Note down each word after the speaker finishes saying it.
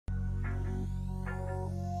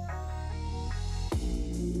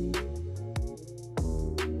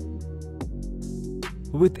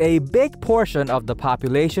With a big portion of the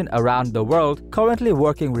population around the world currently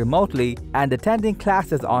working remotely and attending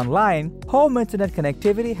classes online, home internet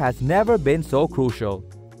connectivity has never been so crucial.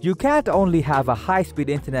 You can't only have a high-speed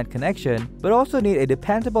internet connection, but also need a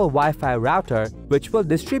dependable Wi-Fi router which will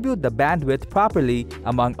distribute the bandwidth properly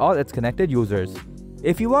among all its connected users.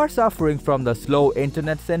 If you are suffering from the slow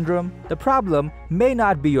internet syndrome, the problem may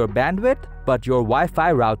not be your bandwidth, but your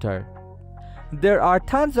Wi-Fi router. There are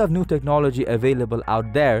tons of new technology available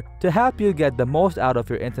out there to help you get the most out of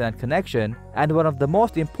your internet connection, and one of the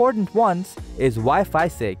most important ones is Wi-Fi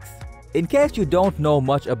 6. In case you don't know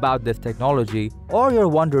much about this technology, or you're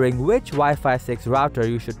wondering which Wi-Fi 6 router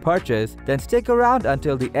you should purchase, then stick around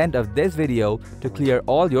until the end of this video to clear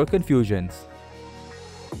all your confusions.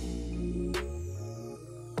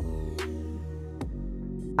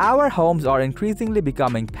 Our homes are increasingly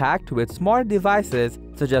becoming packed with smart devices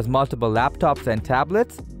such as multiple laptops and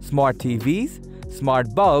tablets, smart TVs,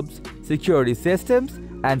 smart bulbs, security systems,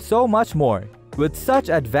 and so much more. With such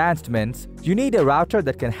advancements, you need a router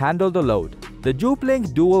that can handle the load. The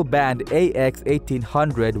Juplink dual-band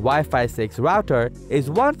AX1800 Wi-Fi 6 router is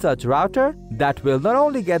one such router that will not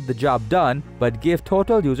only get the job done, but give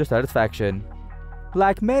total user satisfaction.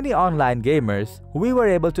 Like many online gamers, we were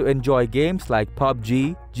able to enjoy games like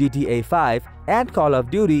PUBG, GTA 5, and Call of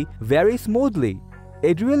Duty very smoothly.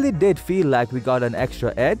 It really did feel like we got an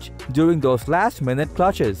extra edge during those last-minute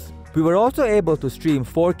clutches. We were also able to stream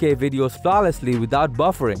 4K videos flawlessly without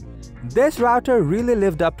buffering. This router really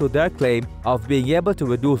lived up to their claim of being able to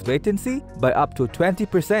reduce latency by up to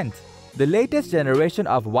 20%. The latest generation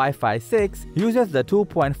of Wi-Fi 6 uses the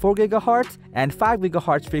 2.4 GHz and 5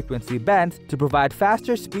 GHz frequency bands to provide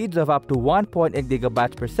faster speeds of up to 1.8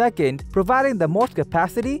 GB per second, providing the most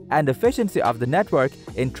capacity and efficiency of the network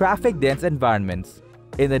in traffic-dense environments.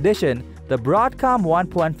 In addition, the Broadcom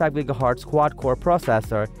 1.5 GHz quad-core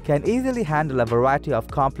processor can easily handle a variety of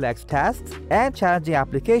complex tasks and challenging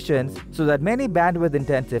applications so that many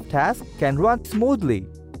bandwidth-intensive tasks can run smoothly.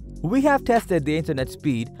 We have tested the internet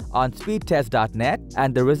speed on speedtest.net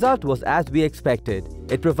and the result was as we expected.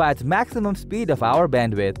 It provides maximum speed of our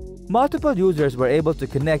bandwidth. Multiple users were able to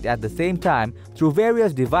connect at the same time through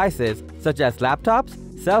various devices such as laptops,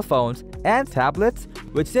 cell phones, and tablets,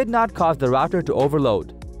 which did not cause the router to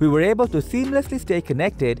overload. We were able to seamlessly stay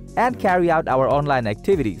connected and carry out our online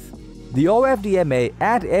activities. The OFDMA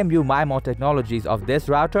and MU-MIMO technologies of this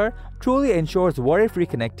router truly ensures worry-free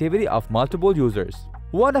connectivity of multiple users.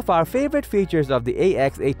 One of our favorite features of the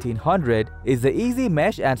AX1800 is the easy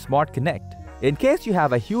mesh and smart connect. In case you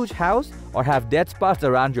have a huge house or have dead spots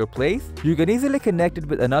around your place, you can easily connect it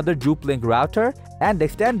with another Juplink router and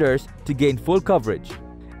extenders to gain full coverage.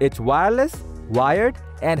 Its wireless, wired,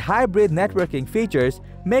 and hybrid networking features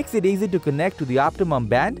makes it easy to connect to the optimum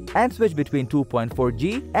band and switch between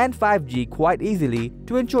 2.4G and 5G quite easily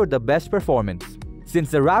to ensure the best performance.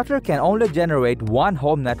 Since the router can only generate one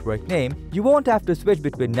home network name, you won't have to switch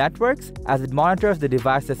between networks as it monitors the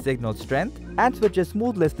device's signal strength and switches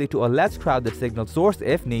smoothly to a less crowded signal source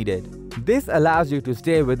if needed. This allows you to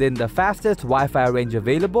stay within the fastest Wi-Fi range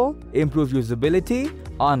available, improve usability,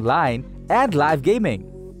 online, and live gaming.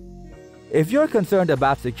 If you're concerned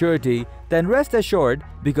about security, then rest assured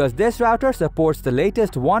because this router supports the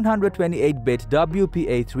latest 128-bit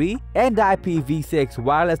WPA3 and IPv6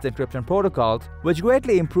 wireless encryption protocols, which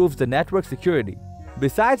greatly improves the network security.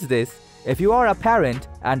 Besides this, if you are a parent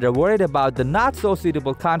and are worried about the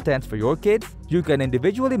not-so-suitable contents for your kids, you can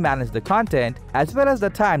individually manage the content as well as the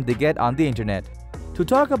time they get on the internet. To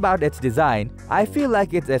talk about its design, I feel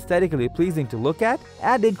like it's aesthetically pleasing to look at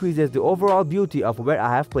and increases the overall beauty of where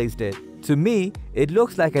I have placed it. To me, it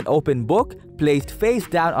looks like an open book placed face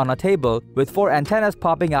down on a table with 4 antennas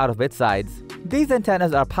popping out of its sides. These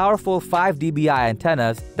antennas are powerful 5 dBi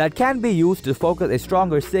antennas that can be used to focus a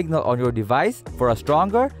stronger signal on your device for a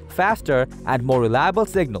stronger, faster, and more reliable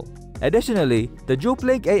signal. Additionally, the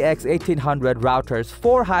Juplink AX1800 router's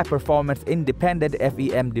 4 high-performance independent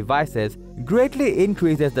FEM devices greatly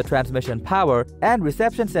increases the transmission power and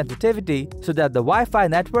reception sensitivity so that the Wi-Fi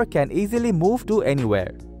network can easily move to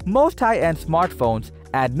anywhere. Most high-end smartphones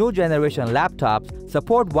and new generation laptops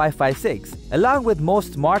support Wi-Fi 6, along with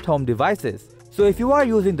most smart home devices. So if you are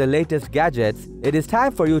using the latest gadgets, it is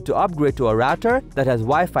time for you to upgrade to a router that has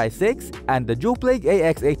Wi-Fi 6, and the Juplink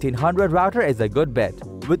AX1800 router is a good bet.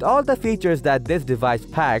 With all the features that this device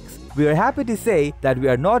packs, we are happy to say that we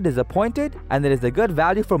are not disappointed and it is a good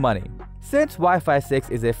value for money. Since Wi-Fi 6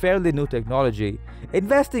 is a fairly new technology,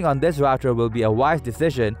 investing on this router will be a wise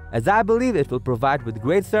decision as I believe it will provide with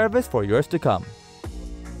great service for years to come.